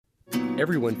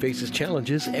Everyone faces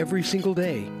challenges every single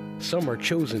day. Some are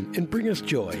chosen and bring us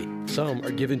joy. Some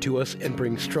are given to us and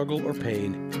bring struggle or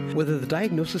pain. Whether the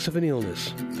diagnosis of an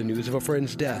illness, the news of a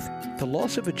friend's death, the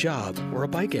loss of a job, or a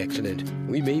bike accident,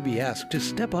 we may be asked to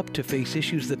step up to face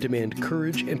issues that demand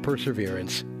courage and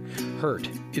perseverance. Hurt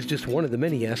is just one of the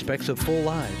many aspects of full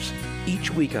lives.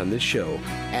 Each week on this show,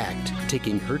 ACT,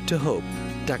 Taking Hurt to Hope,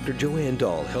 Dr. Joanne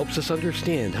Dahl helps us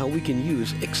understand how we can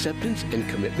use acceptance and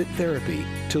commitment therapy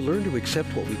to learn to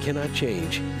accept what we cannot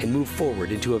change and move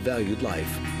forward into a valued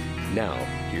life. Now,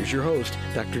 here's your host,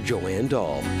 Dr. Joanne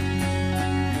Dahl.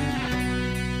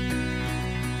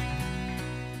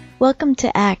 Welcome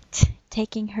to ACT,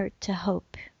 Taking Hurt to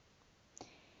Hope.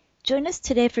 Join us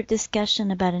today for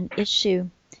discussion about an issue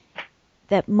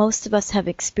that most of us have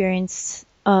experience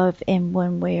of in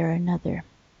one way or another.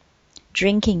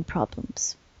 Drinking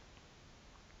problems.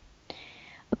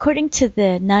 According to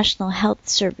the National Health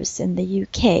Service in the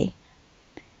UK,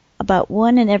 about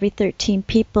 1 in every 13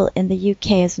 people in the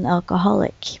UK is an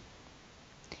alcoholic.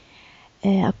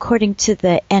 According to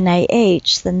the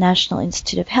NIH, the National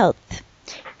Institute of Health,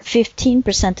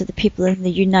 15% of the people in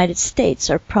the United States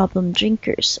are problem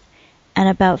drinkers, and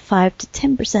about 5 to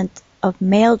 10% of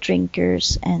male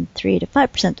drinkers and 3 to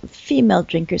 5% of female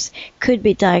drinkers could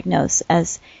be diagnosed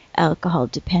as alcohol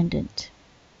dependent.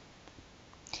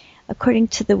 According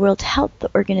to the World Health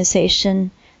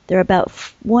Organization, there are about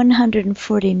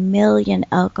 140 million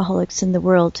alcoholics in the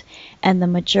world, and the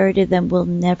majority of them will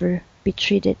never be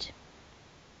treated.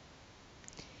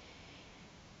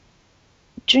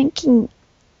 Drinking,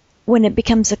 when it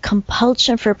becomes a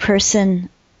compulsion for a person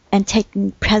and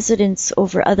taking precedence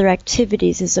over other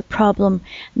activities, is a problem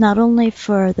not only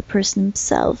for the person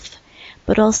himself,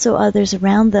 but also others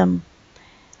around them.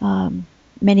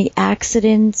 Many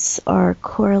accidents are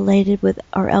correlated with,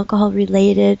 are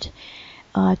alcohol-related,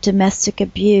 domestic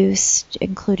abuse,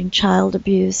 including child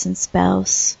abuse and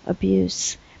spouse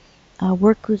abuse,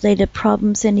 work-related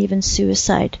problems, and even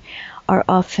suicide are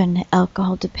often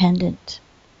alcohol-dependent.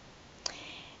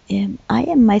 I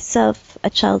am myself a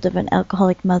child of an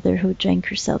alcoholic mother who drank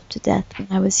herself to death when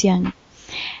I was young.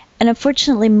 And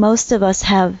unfortunately, most of us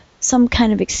have some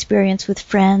kind of experience with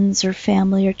friends or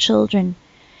family or children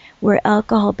where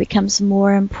alcohol becomes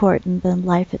more important than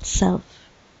life itself.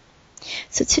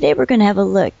 So today we're going to have a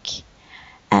look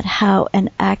at how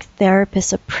an ACT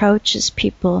therapist approaches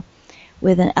people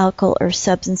with an alcohol or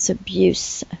substance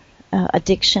abuse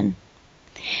addiction.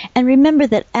 And remember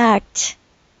that ACT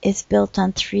is built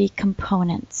on 3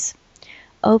 components: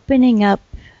 opening up,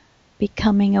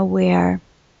 becoming aware,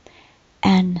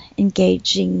 and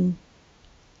engaging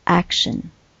action.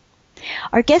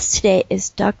 Our guest today is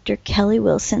Dr. Kelly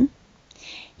Wilson.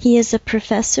 He is a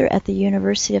professor at the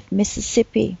University of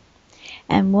Mississippi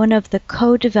and one of the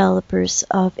co-developers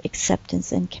of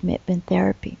acceptance and commitment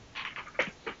therapy.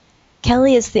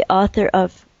 Kelly is the author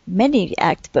of many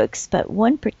ACT books, but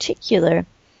one particular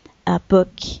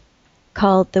book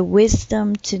called The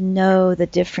Wisdom to Know the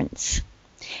Difference.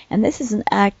 And this is an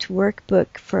ACT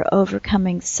workbook for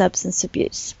overcoming substance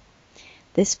abuse.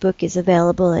 This book is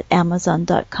available at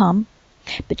Amazon.com,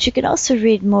 but you can also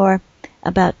read more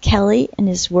about Kelly and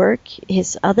his work,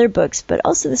 his other books, but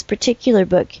also this particular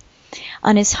book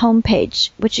on his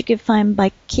homepage, which you can find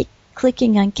by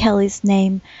clicking on Kelly's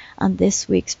name on this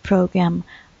week's program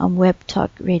on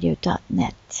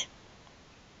webtalkradio.net.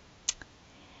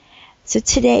 So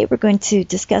today we're going to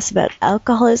discuss about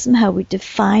alcoholism, how we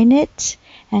define it,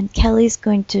 and Kelly's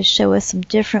going to show us some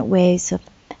different ways of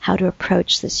how to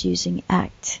approach this using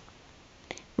ACT.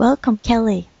 Welcome,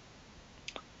 Kelly.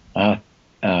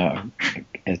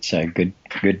 It's good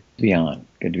to be on.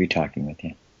 Good to be talking with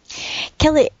you.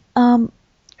 Kelly,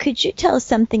 could you tell us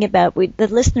something about, the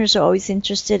listeners are always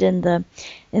interested in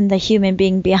the human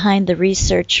being behind the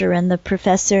researcher and the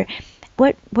professor.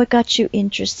 What got you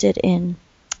interested in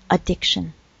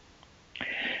addiction?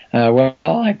 Well,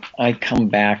 I come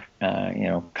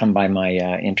by my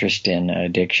interest in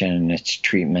addiction and its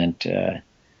treatment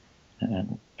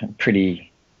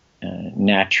pretty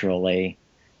naturally.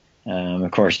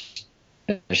 Of course,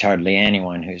 there's hardly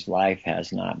anyone whose life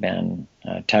has not been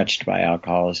touched by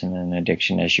alcoholism and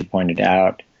addiction, as you pointed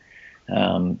out.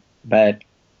 But,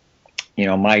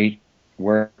 my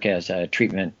work as a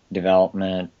treatment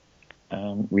development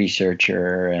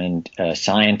researcher and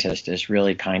scientist is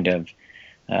really kind of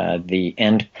the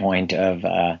end point of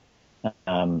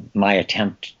my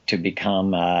attempt to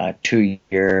become a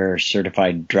 2-year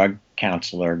certified drug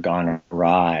counselor gone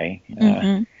awry.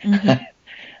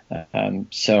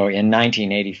 So in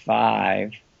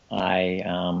 1985,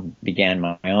 I began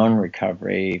my own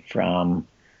recovery from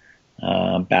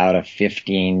about a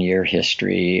 15-year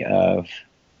history of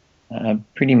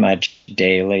pretty much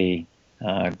daily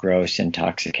gross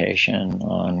intoxication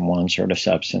on one sort of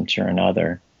substance or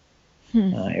another.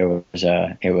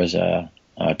 It was a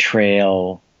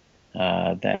trail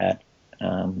that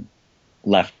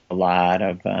left a lot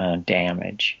of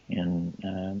damage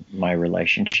in my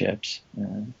relationships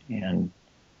and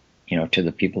to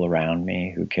the people around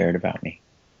me who cared about me.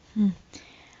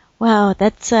 Wow,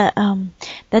 that's an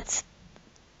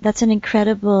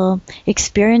incredible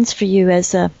experience for you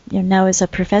as now as a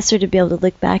professor, to be able to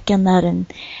look back on that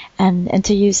and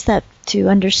to use that to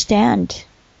understand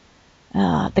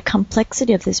the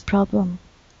complexity of this problem.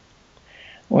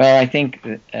 Well, I think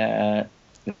there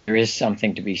is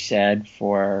something to be said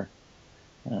for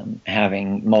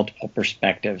having multiple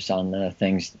perspectives on the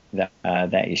things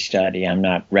that you study. I'm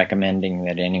not recommending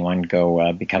that anyone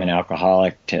go become an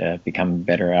alcoholic to become a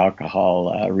better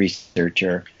alcohol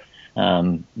researcher.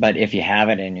 But if you have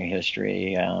it in your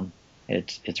history,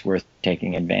 it's worth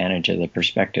taking advantage of the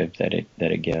perspective that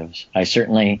it gives. I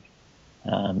certainly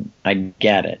I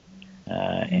get it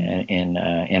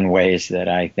in ways that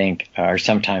I think are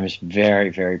sometimes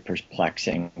very, very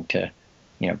perplexing to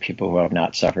people who have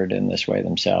not suffered in this way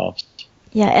themselves.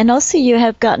 Yeah, and also you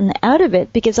have gotten out of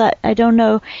it, because I don't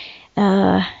know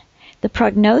the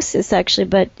prognosis actually,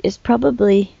 but it's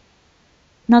probably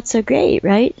not so great,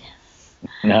 right?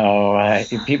 No,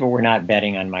 people were not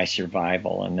betting on my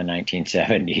survival in the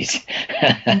 1970s.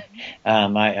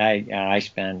 I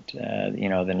spent, the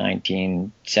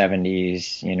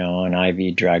 1970s, an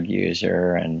IV drug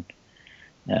user, and,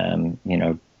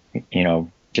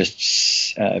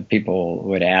 just people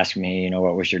would ask me,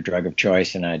 what was your drug of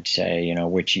choice, and I'd say,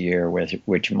 which year,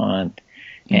 which month,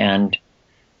 and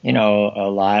a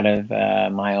lot of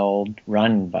my old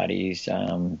run buddies.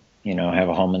 Have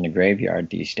a home in the graveyard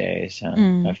these days.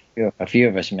 A few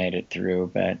of us made it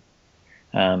through, but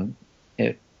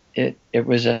it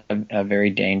was a very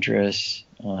dangerous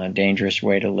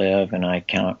way to live, and I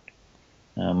count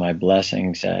my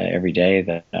blessings every day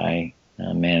that I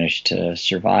managed to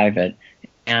survive it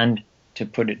and to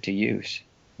put it to use.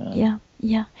 Yeah.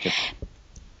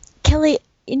 Kelly,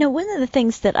 one of the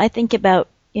things that I think about,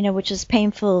 which is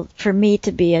painful for me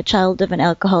to be a child of an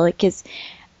alcoholic, is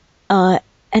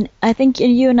and I think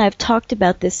you and I have talked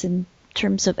about this in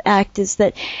terms of ACT, is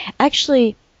that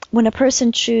actually when a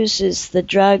person chooses the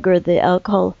drug or the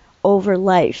alcohol over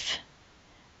life,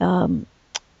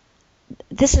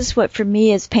 this is what for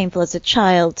me is painful as a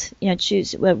child,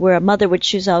 choose where a mother would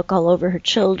choose alcohol over her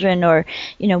children, or,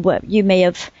 what you may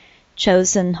have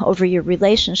chosen over your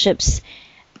relationships.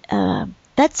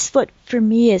 That's what for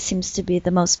me seems to be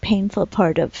the most painful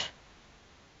part of.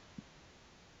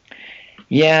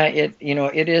 Yeah,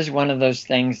 it is one of those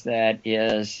things that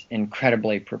is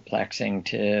incredibly perplexing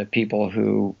to people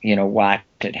who, watch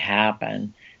it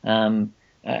happen.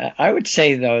 I would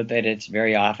say, though, that it's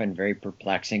very often very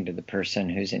perplexing to the person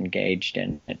who's engaged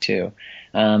in it, too.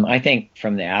 I think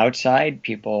from the outside,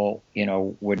 people,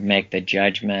 would make the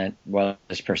judgment, well,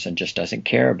 this person just doesn't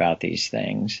care about these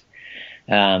things.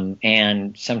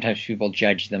 And sometimes people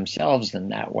judge themselves in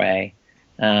that way.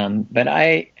 But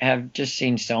I have just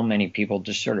seen so many people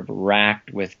just sort of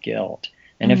racked with guilt.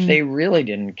 And if they really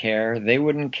didn't care, they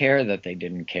wouldn't care that they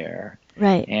didn't care.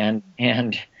 Right. And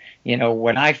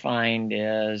what I find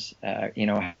is,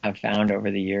 have found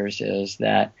over the years is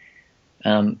that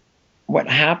what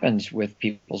happens with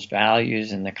people's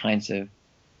values and the kinds of,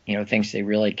 things they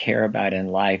really care about in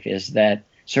life is that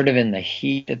sort of in the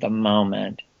heat of the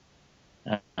moment,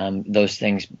 those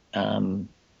things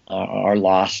are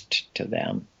lost to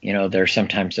them. They're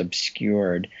sometimes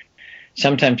obscured.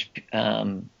 Sometimes,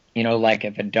 like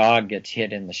if a dog gets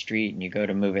hit in the street and you go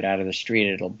to move it out of the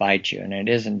street, it'll bite you. And it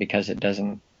isn't because it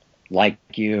doesn't like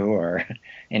you or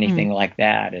anything like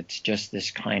that. It's just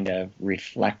this kind of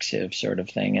reflexive sort of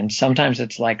thing. And sometimes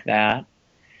it's like that.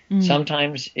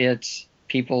 Sometimes it's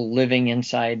people living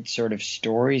inside sort of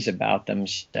stories about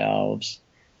themselves.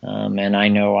 And I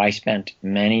know I spent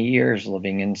many years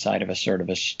living inside of a sort of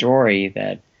a story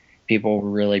that people were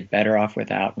really better off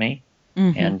without me.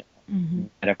 And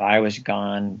that if I was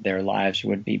gone, their lives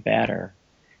would be better.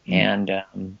 And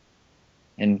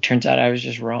it turns out I was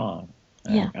just wrong.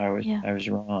 I was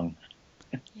wrong.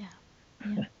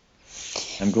 Yeah.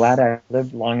 I'm glad I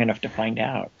lived long enough to find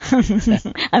out.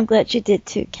 I'm glad you did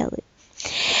too, Kelly.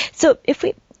 So if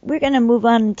we're going to move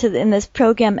on in this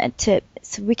program so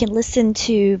we can listen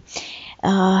to,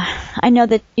 I know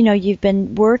that, you've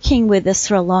been working with this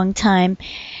for a long time.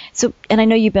 So, and I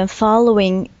know you've been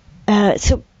following,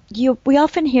 so we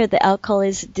often hear that alcohol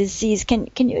is a disease. Can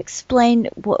you explain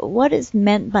what is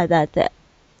meant by that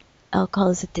alcohol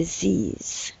is a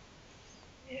disease?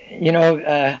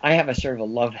 I have a sort of a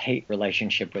love-hate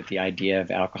relationship with the idea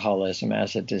of alcoholism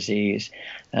as a disease.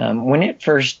 When it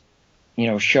first,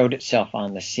 showed itself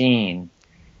on the scene,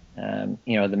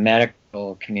 the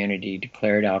medical community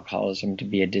declared alcoholism to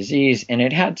be a disease, and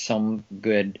it had some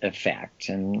good effects.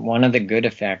 And one of the good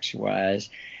effects was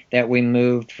that we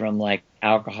moved from like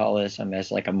alcoholism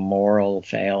as like a moral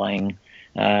failing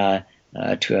to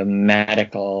a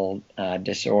medical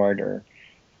disorder.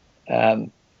 But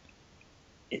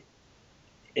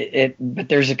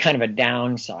there's a kind of a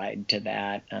downside to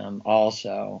that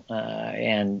also,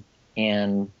 and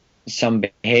some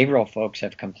behavioral folks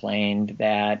have complained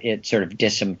that it sort of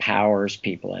disempowers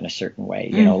people in a certain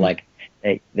way. Like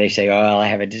they say, "Oh, well, I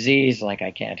have a disease, like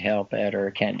I can't help it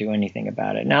or can't do anything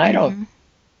about it." Now, I don't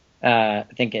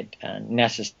think it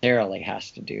necessarily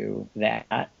has to do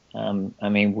that.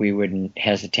 We wouldn't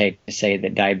hesitate to say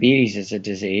that diabetes is a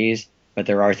disease, but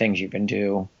there are things you can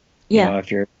do.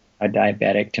 If you're a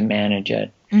diabetic, to manage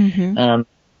it.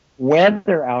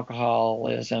 Whether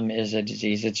alcoholism is a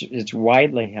disease, it's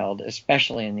widely held,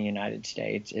 especially in the United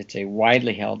States. It's a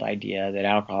widely held idea that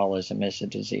alcoholism is a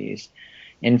disease.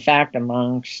 In fact,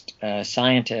 amongst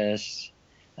scientists,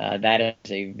 that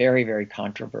is a very, very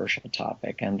controversial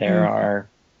topic, and there are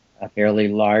a fairly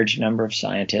large number of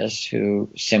scientists who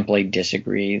simply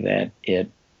disagree that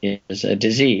it is a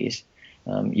disease.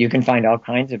 You can find all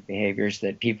kinds of behaviors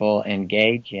that people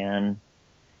engage in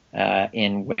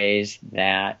ways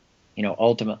that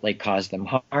ultimately cause them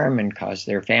harm and cause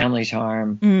their families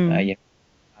harm.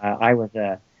 I was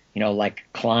I'm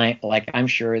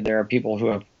sure there are people who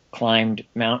have climbed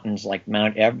mountains like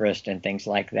Mount Everest and things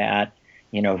like that,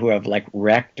 who have like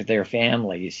wrecked their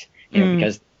families,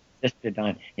 because they insisted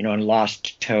on, and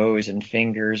lost toes and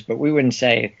fingers, but we wouldn't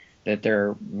say that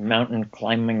they're mountain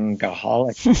climbing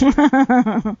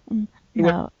aholics.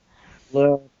 No.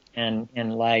 Look and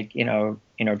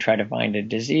try to find a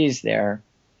disease there.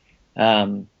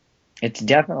 It's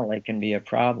definitely can be a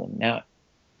problem. Now,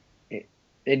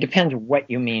 it depends what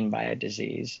you mean by a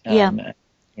disease. One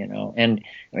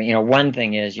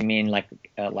thing is you mean like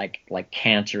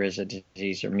cancer is a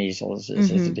disease or measles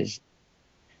is a disease.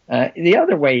 The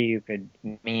other way you could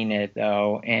mean it,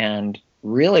 though, and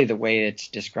really the way it's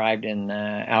described in the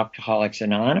Alcoholics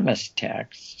Anonymous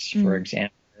texts, for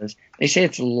example, is they say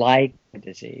it's like a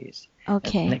disease.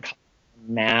 Okay. And they call it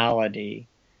a malady.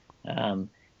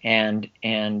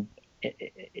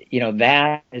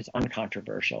 That is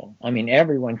uncontroversial.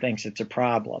 Everyone thinks it's a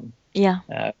problem. Yeah.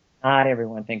 Not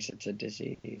everyone thinks it's a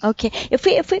disease. Okay.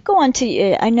 If we go on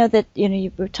to, I know that,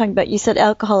 you were talking about, you said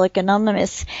Alcoholic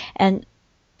Anonymous, and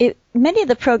many of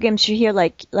the programs you hear,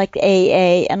 like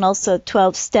AA and also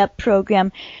 12-step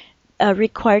program,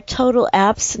 require total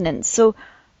abstinence. So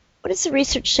what does the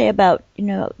research say about,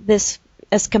 this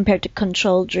as compared to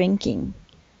controlled drinking?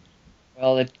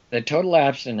 Well, the total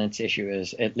abstinence issue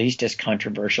is at least as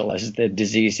controversial as the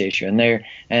disease issue.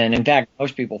 And in fact,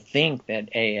 most people think that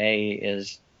AA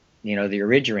is, the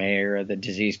originator of the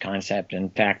disease concept. In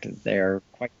fact, they're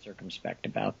quite circumspect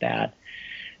about that.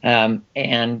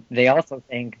 And they also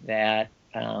think that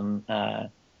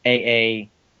AA,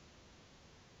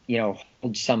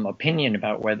 holds some opinion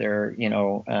about whether,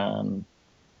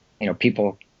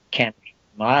 people can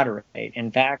moderate.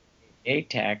 In fact, the AA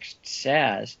text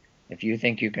says, if you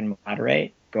think you can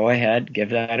moderate, go ahead, give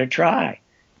that a try.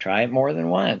 Try it more than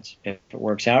once. If it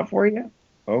works out for you,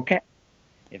 okay.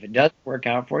 If it doesn't work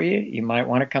out for you, you might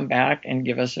want to come back and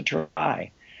give us a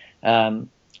try.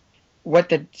 What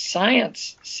the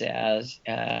science says,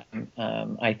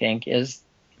 I think, is,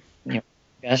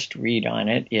 best read on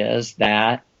it is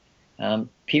that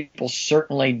people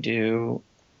certainly do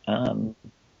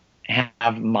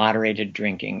have moderated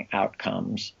drinking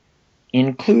outcomes,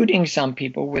 including some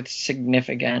people with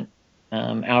significant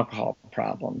alcohol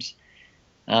problems.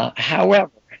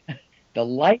 However, the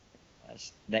likelihood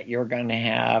that you're going to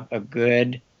have a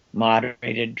good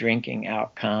moderated drinking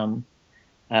outcome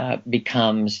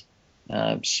becomes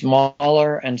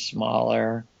smaller and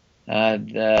smaller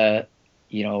the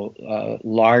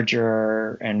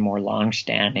larger and more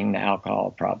long-standing the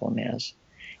alcohol problem is.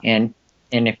 And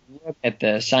if you look at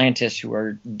the scientists who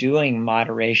are doing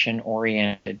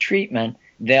moderation-oriented treatment,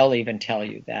 they'll even tell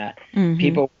you that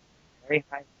people with very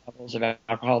high levels of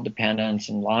alcohol dependence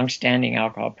and long-standing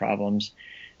alcohol problems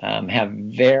have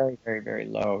very, very, very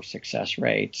low success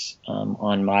rates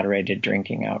on moderated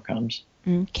drinking outcomes.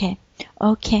 Okay.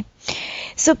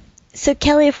 So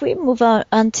Kelly, if we move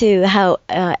on to how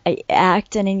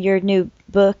ACT and in your new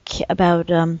book about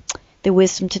the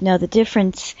wisdom to know the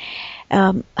difference.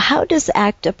 How does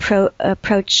ACT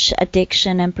approach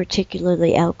addiction and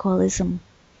particularly alcoholism?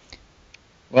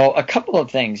 Well, a couple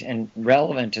of things, and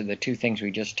relevant to the two things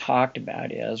we just talked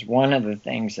about, is one of the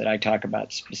things that I talk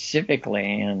about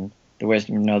specifically in The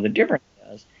Wisdom to Know the Difference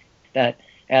is that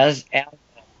as a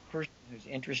person who's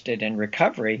interested in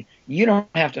recovery, you don't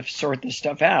have to sort this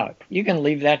stuff out. You can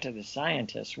leave that to the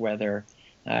scientists, whether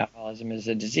alcoholism is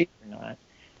a disease or not.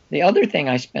 The other thing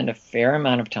I spend a fair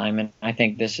amount of time, and I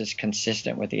think this is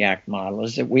consistent with the ACT model,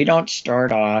 is that we don't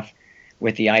start off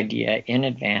with the idea in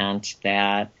advance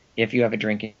that if you have a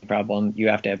drinking problem, you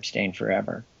have to abstain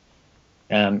forever.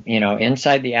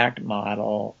 Inside the ACT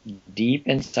model, deep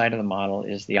inside of the model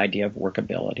is the idea of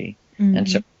workability. Mm-hmm. And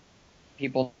so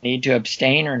people need to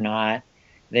abstain or not,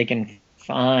 they can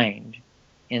find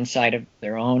inside of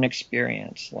their own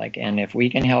experience. And if we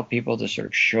can help people to sort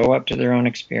of show up to their own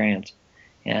experience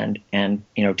and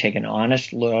take an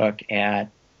honest look at,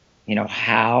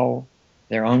 how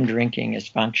their own drinking is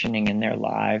functioning in their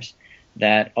lives,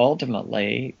 that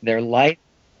ultimately their life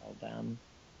will tell them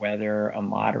whether a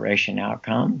moderation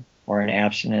outcome or an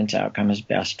abstinence outcome is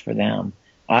best for them.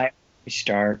 I always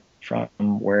start from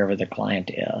wherever the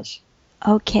client is.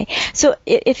 Okay. So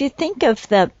if you think of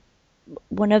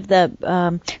one of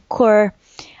the core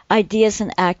ideas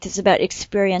in ACT is about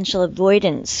experiential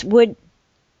avoidance, would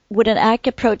an ACT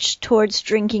approach towards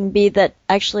drinking be that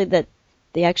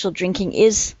the actual drinking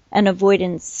is an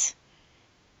avoidance?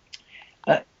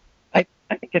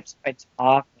 I think it's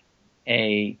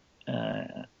often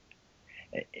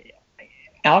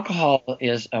alcohol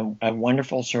is a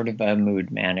wonderful sort of a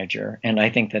mood manager, and I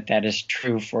think that is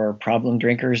true for problem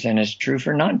drinkers and is true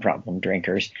for non-problem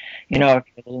drinkers. If you're a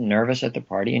little nervous at the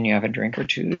party and you have a drink or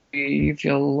two, you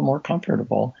feel a little more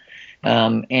comfortable.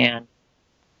 And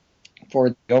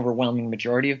for the overwhelming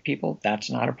majority of people, that's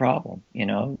not a problem,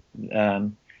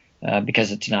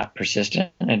 because it's not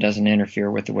persistent and it doesn't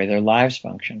interfere with the way their lives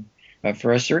function. But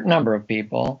for a certain number of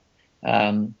people,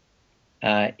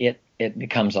 it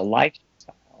becomes a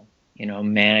lifestyle,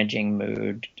 managing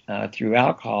mood through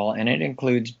alcohol, and it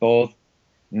includes both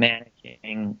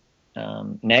managing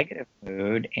negative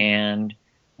mood and,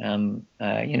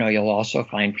 you'll also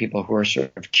find people who are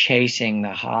sort of chasing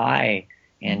the high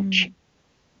and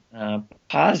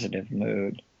positive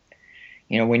mood.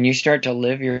 When you start to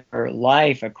live your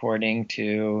life according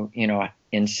to,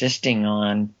 insisting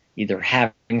on either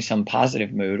having some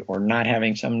positive mood or not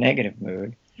having some negative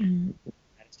mood,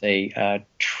 that's a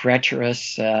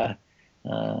treacherous path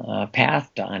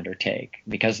to undertake,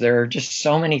 because there are just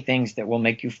so many things that will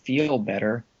make you feel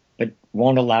better but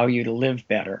won't allow you to live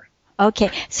better.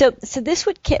 Okay, so this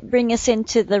would bring us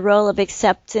into the role of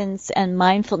acceptance and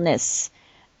mindfulness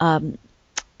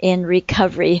in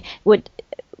recovery. What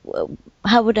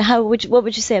would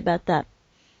you say about that?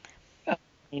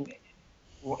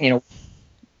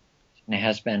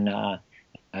 Has been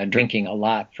drinking a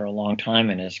lot for a long time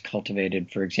and has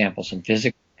cultivated, for example, some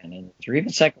physical dependence or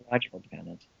even psychological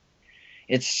dependence.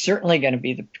 It's certainly going to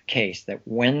be the case that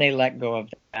when they let go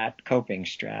of that coping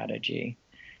strategy,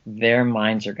 their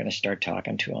minds are going to start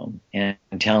talking to them and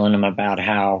telling them about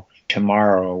how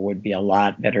tomorrow would be a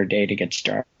lot better day to get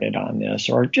started on this,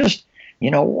 or just,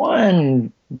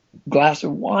 one glass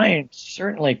of wine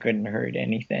certainly couldn't hurt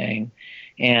anything.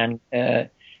 And they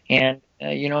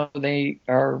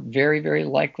are very, very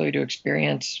likely to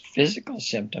experience physical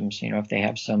symptoms. If they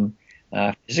have some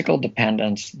physical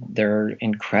dependence, they're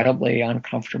incredibly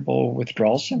uncomfortable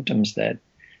withdrawal symptoms that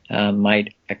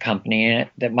might accompany it,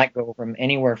 that might go from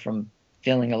anywhere from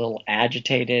feeling a little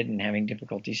agitated and having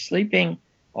difficulty sleeping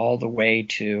all the way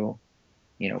to,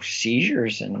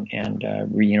 seizures and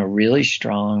really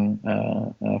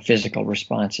strong physical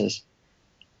responses.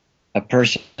 A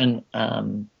person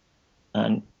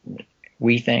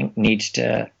we think needs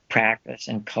to practice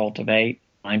and cultivate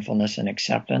mindfulness and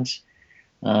acceptance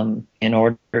in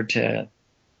order to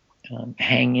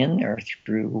hang in there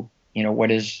through,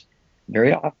 what is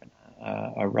very often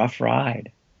a rough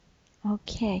ride.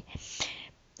 Okay.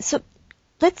 So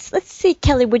let's see,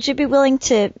 Kelly, would you be willing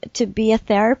to be a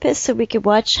therapist so we could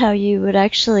watch how you would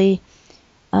actually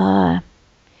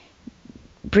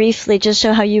briefly just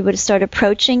show how you would start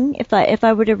approaching if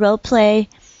I were to role play?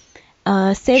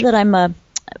 Say that I'm a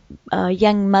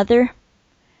young mother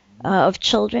of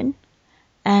children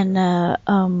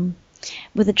and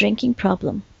with a drinking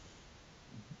problem.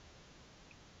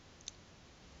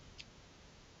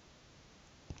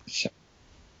 So,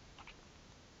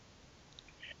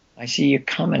 I see you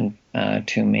coming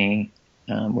to me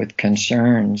with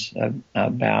concerns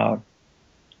about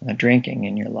drinking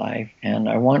in your life, and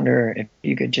I wonder if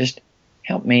you could just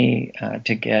help me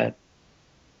to get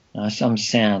some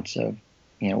sense of,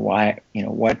 why,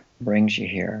 what brings you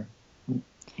here,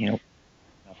 up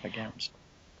against.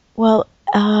 Well,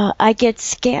 I get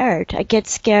scared. I get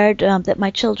scared that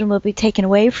my children will be taken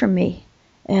away from me.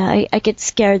 I get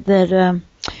scared that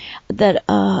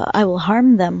I will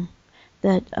harm them.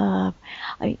 That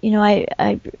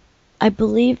I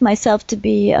believe myself to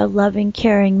be a loving,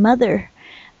 caring mother,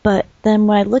 but then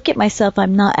when I look at myself,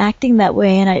 I'm not acting that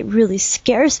way, and it really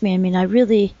scares me. I mean, I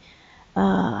really,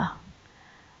 I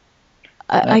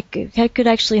could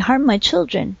actually harm my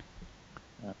children.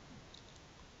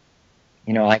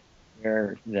 I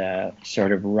hear the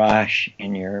sort of rush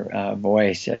in your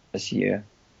voice as you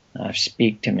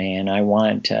speak to me, and I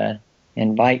want to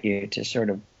invite you to sort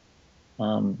of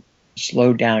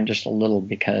slow down just a little,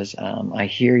 because I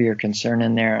hear your concern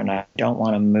in there, and I don't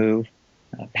want to move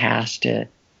past it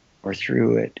or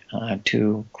through it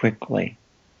too quickly.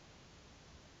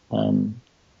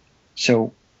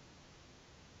 So,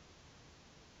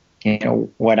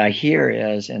 what I hear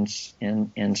is,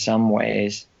 in some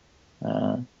ways,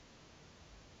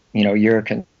 you're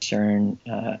concerned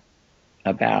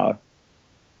about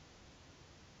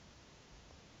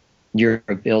your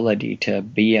ability to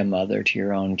be a mother to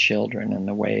your own children and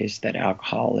the ways that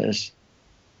alcohol is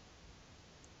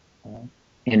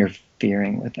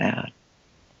interfering with that.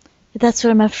 That's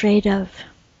what I'm afraid of.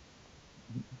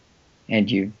 And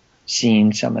you've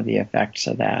seen some of the effects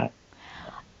of that.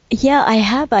 Yeah, I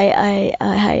have.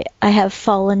 I have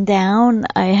fallen down.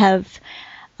 I have.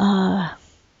 I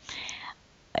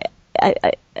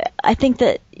think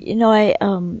that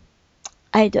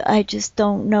I just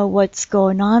don't know what's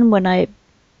going on when I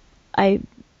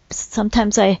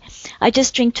sometimes I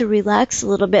just drink to relax a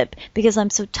little bit because I'm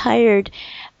so tired,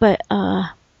 but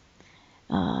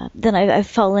then I've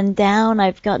fallen down.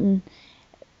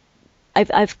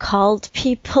 I've called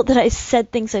people that I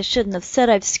said things I shouldn't have said.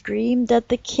 I've screamed at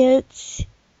the kids.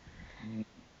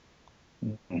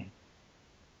 Mm-hmm.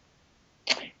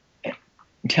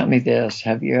 Tell me this: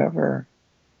 have you ever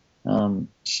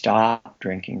stopped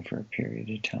drinking for a period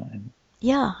of time?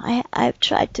 Yeah, I've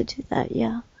tried to do that.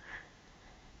 Yeah.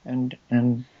 And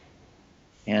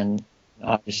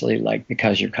obviously, like,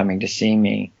 because you're coming to see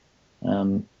me,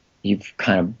 you've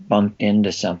kind of bumped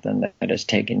into something that has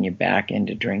taken you back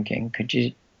into drinking. Could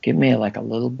you give me like a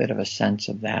little bit of a sense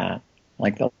of that?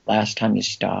 Like the last time you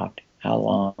stopped, how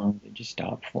long did you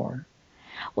stop for?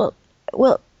 Well,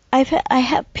 I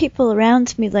have people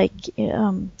around me, like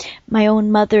my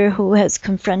own mother, who has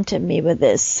confronted me with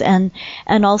this, and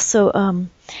also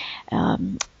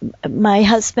my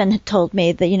husband had told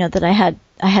me that that I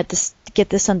had to get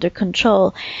this under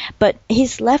control, but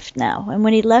he's left now, and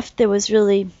when he left, there was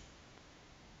really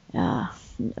it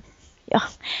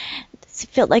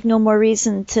felt like no more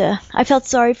reason to. I felt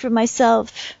sorry for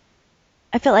myself.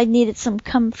 I felt I needed some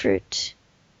comfort.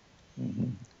 Mm-hmm.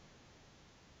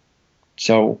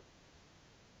 So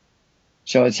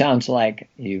it sounds like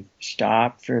you've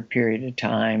stopped for a period of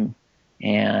time,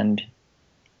 and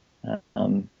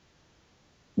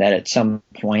that at some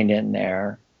point in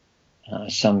there,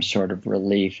 some sort of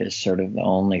relief is sort of the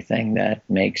only thing that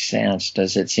makes sense.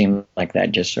 Does it seem like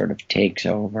that just sort of takes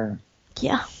over?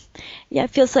 Yeah, it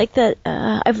feels like that.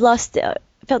 I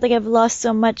felt like I've lost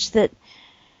so much that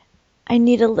I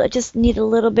just need a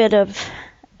little bit of.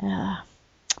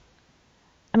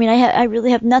 I mean, I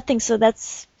really have nothing, so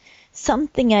that's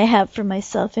something I have for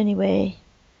myself anyway.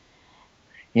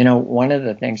 One of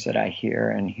the things that I hear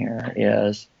in here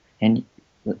is, and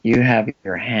you have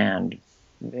your hand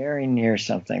very near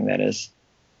something that is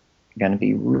going to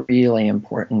be really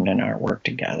important in our work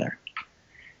together.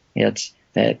 It's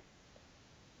that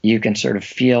you can sort of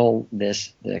feel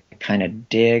the kind of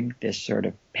dig, this sort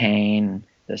of pain,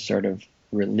 this sort of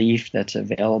relief that's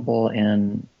available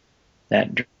in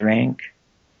that drink.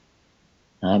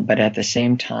 But at the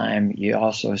same time, you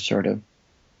also sort of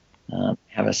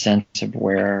have a sense of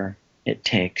where it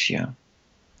takes you.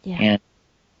 Yeah. And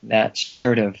that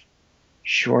sort of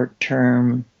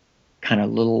short-term kind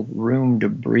of little room to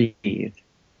breathe.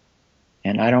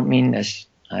 And I don't mean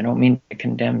to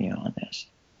condemn you on this.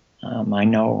 I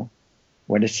know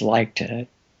what it's like to,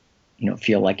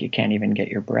 feel like you can't even get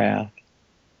your breath.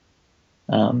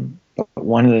 But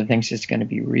one of the things that's going to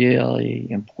be really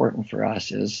important for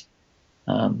us is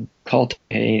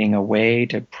cultivating a way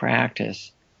to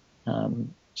practice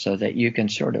so that you can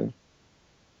sort of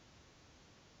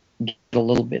get a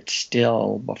little bit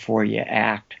still before you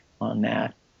act on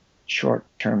that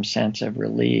short-term sense of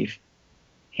relief,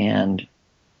 and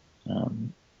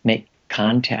make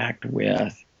contact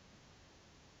with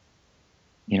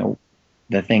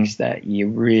the things that you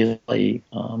really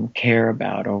care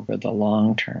about over the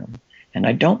long term. And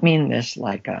I don't mean this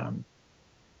like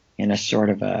in a sort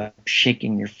of a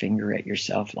shaking your finger at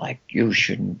yourself like you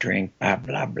shouldn't drink, blah,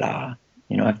 blah, blah.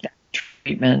 If that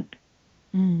treatment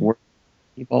worked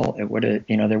for people, it would have,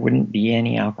 there wouldn't be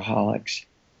any alcoholics.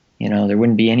 There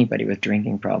wouldn't be anybody with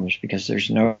drinking problems because there's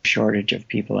no shortage of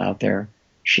people out there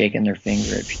shaking their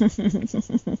finger at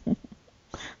people.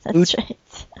 That's right.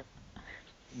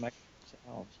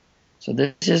 So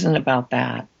this isn't about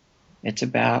that. It's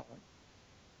about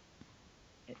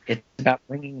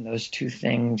bringing those two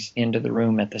things into the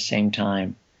room at the same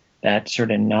time. That sort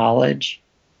of knowledge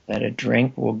that a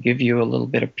drink will give you a little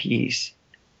bit of peace,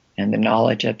 and the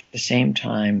knowledge at the same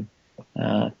time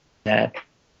that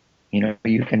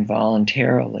you can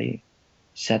voluntarily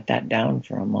set that down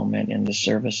for a moment in the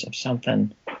service of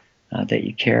something that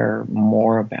you care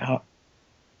more about.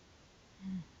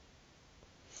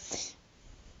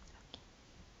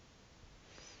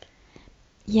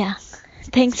 Yeah,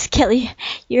 thanks, Kelly.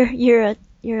 You're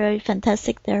a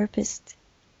fantastic therapist.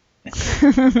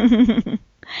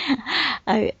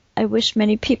 I wish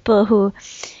many people who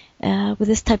with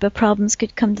this type of problems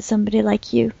could come to somebody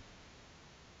like you.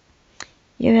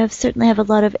 You certainly have a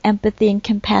lot of empathy and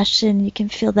compassion. You can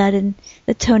feel that in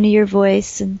the tone of your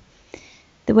voice and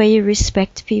the way you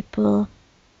respect people.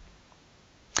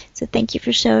 So thank you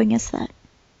for showing us that.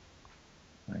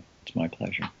 It's my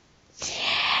pleasure.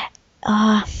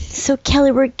 So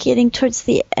Kelly, we're getting towards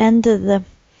the end of the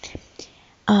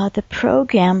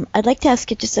program. I'd like to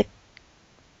ask you just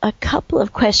a couple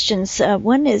of questions.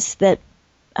 One is that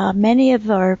many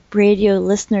of our radio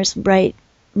listeners might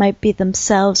be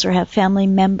themselves or have family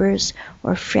members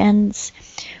or friends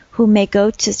who may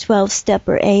go to 12-step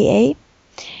or AA.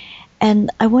 And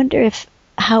I wonder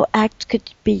how ACT could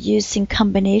be used in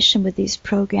combination with these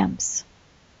programs.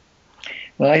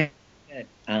 Well, I think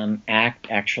that ACT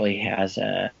actually has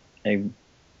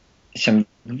some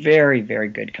very, very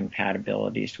good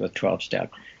compatibilities with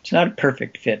 12-step. It's not a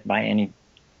perfect fit by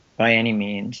any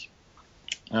means,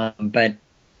 but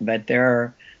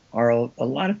there are a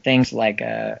lot of things like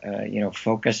a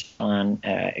focus on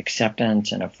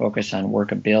acceptance and a focus on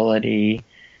workability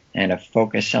and a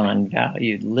focus on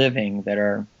valued living that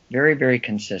are very, very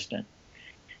consistent.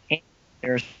 And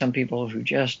there are some people who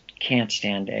just can't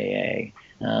stand AA.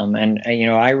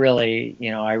 I really,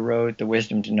 I wrote The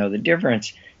Wisdom to Know the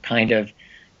Difference kind of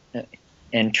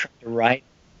and tried to write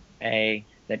a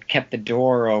that kept the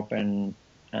door open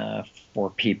for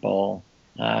people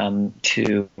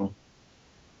to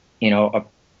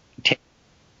take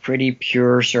a pretty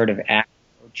pure sort of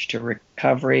approach to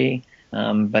recovery.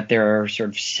 But there are sort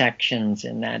of sections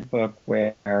in that book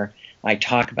where I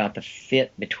talk about the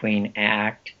fit between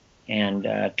ACT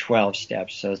and 12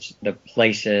 steps. So it's the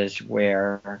places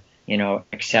where,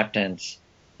 acceptance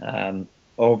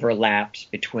overlaps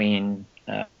between,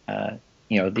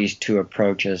 these two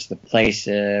approaches, the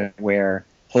places where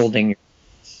holding your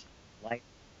light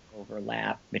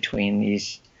overlap between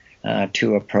these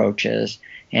two approaches.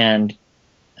 And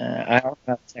I also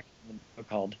have a section in the book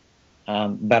called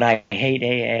But I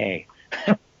Hate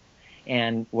AA.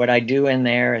 And what I do in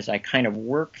there is I kind of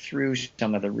work through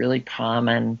some of the really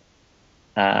common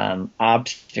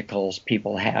obstacles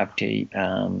people have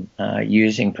to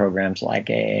using programs like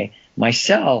AA.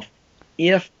 Myself,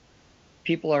 if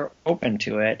people are open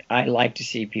to it, I like to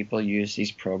see people use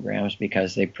these programs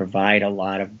because they provide a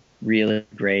lot of really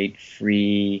great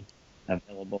free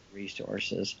available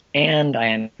resources. And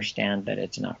I understand that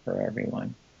it's not for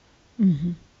everyone.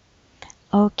 Mm-hmm.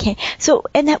 Okay. So,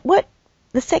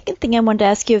 the second thing I wanted to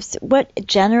ask you is what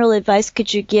general advice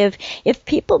could you give if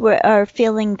people are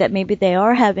feeling that maybe they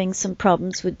are having some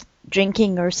problems with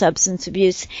drinking or substance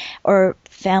abuse or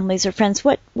families or friends?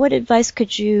 What advice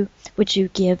would you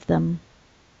give them?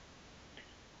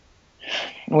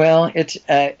 Well, it's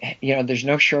there's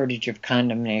no shortage of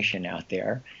condemnation out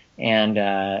there,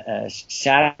 and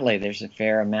sadly, there's a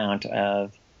fair amount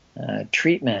of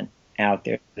treatment out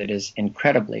there that is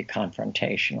incredibly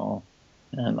confrontational.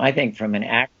 I think from an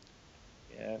ACT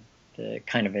perspective, the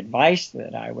kind of advice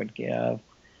that I would give,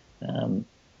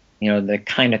 the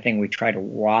kind of thing we try to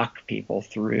walk people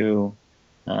through,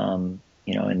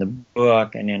 in the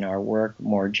book and in our work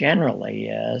more generally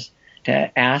is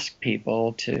to ask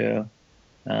people to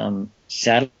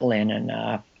settle in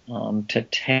enough to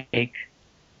take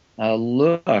a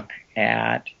look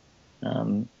at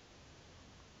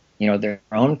their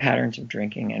own patterns of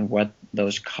drinking and what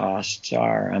those costs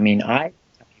are. I mean, I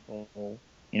tell people,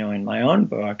 in my own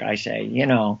book, I say,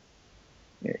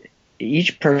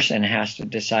 each person has to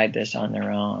decide this on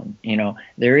their own.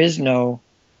 There is no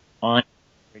on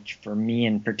average for me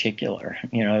in particular.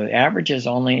 Averages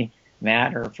only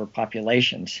matter for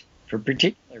populations. For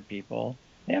particular people,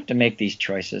 they have to make these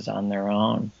choices on their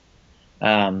own.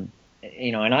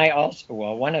 And I also,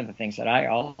 one of the things that I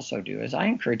also do is I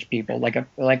encourage people,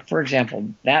 like for example,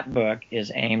 that book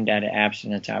is aimed at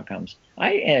abstinence outcomes.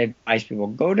 I advise people,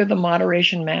 go to the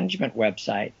Moderation Management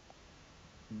website,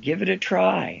 give it a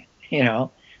try.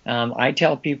 I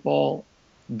tell people,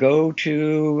 go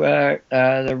to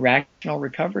the Rational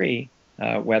Recovery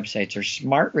websites, or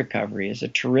Smart Recovery is a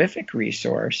terrific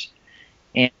resource,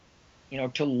 and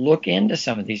to look into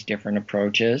some of these different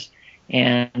approaches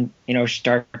and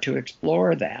start to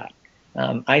explore that.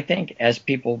 I think as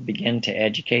people begin to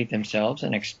educate themselves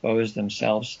and expose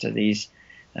themselves to these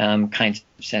kinds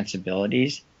of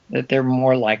sensibilities, that they're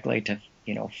more likely to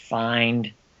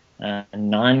find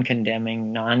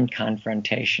non-condemning,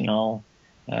 non-confrontational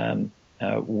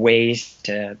ways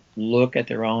to look at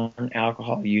their own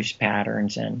alcohol use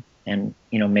patterns and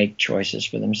make choices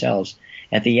for themselves.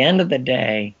 At the end of the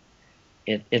day,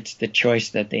 it's the choice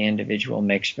that the individual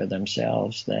makes for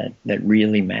themselves that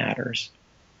really matters.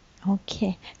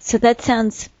 Okay, so that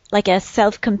sounds like a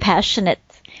self-compassionate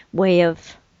way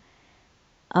of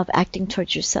acting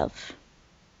towards yourself.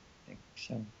 I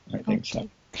think so.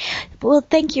 Well,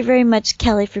 thank you very much,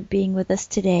 Kelly, for being with us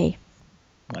today.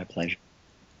 My pleasure.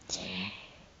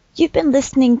 You've been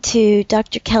listening to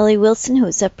Dr. Kelly Wilson, who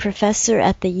is a professor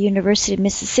at the University of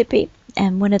Mississippi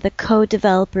and one of the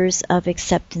co-developers of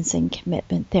acceptance and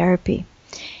commitment therapy.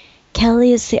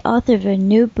 Kelly is the author of a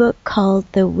new book called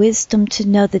The Wisdom to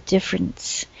Know the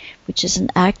Difference, which is an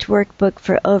ACT workbook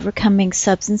for overcoming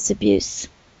substance abuse.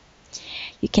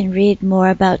 You can read more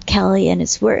about Kelly and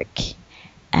his work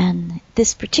and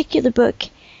this particular book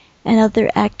and other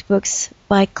ACT books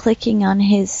by clicking on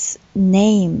his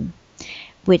name,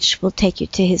 which will take you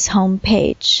to his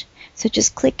homepage. So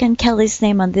just click on Kelly's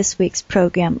name on this week's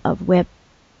program of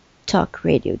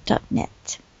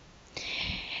webtalkradio.net.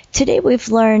 Today we've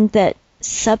learned that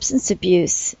substance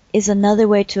abuse is another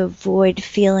way to avoid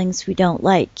feelings we don't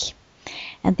like,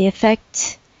 and the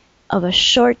effect of a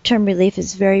short-term relief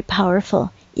is very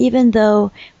powerful, even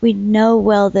though we know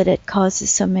well that it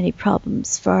causes so many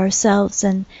problems for ourselves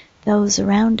and those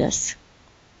around us.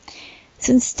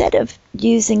 So instead of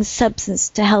using substance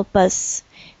to help us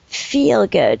feel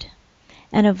good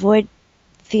and avoid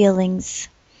feelings,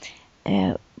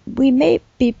 we may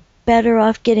be better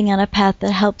off getting on a path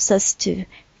that helps us to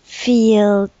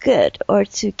feel good or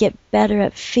to get better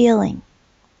at feeling.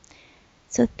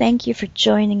 So thank you for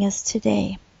joining us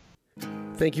today.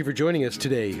 Thank you for joining us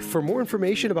today. For more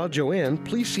information about Joanne,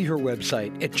 please see her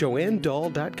website at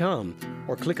joannedahl.com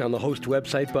or click on the host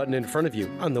website button in front of you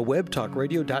on the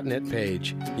webtalkradio.net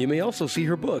page. You may also see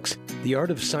her books, The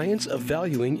Art of Science of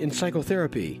Valuing in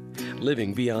Psychotherapy,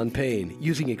 Living Beyond Pain,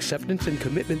 Using Acceptance and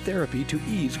Commitment Therapy to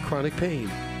Ease Chronic Pain,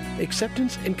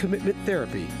 Acceptance and Commitment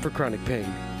Therapy for Chronic Pain,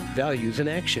 Values in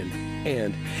Action,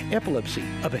 and Epilepsy,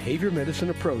 a behavior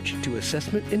medicine approach to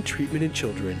assessment and treatment in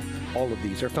children. All of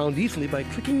these are found easily by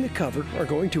clicking the cover or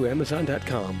going to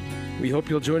Amazon.com. We hope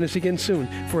you'll join us again soon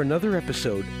for another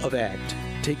episode of ACT,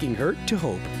 Taking Hurt to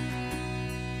Hope.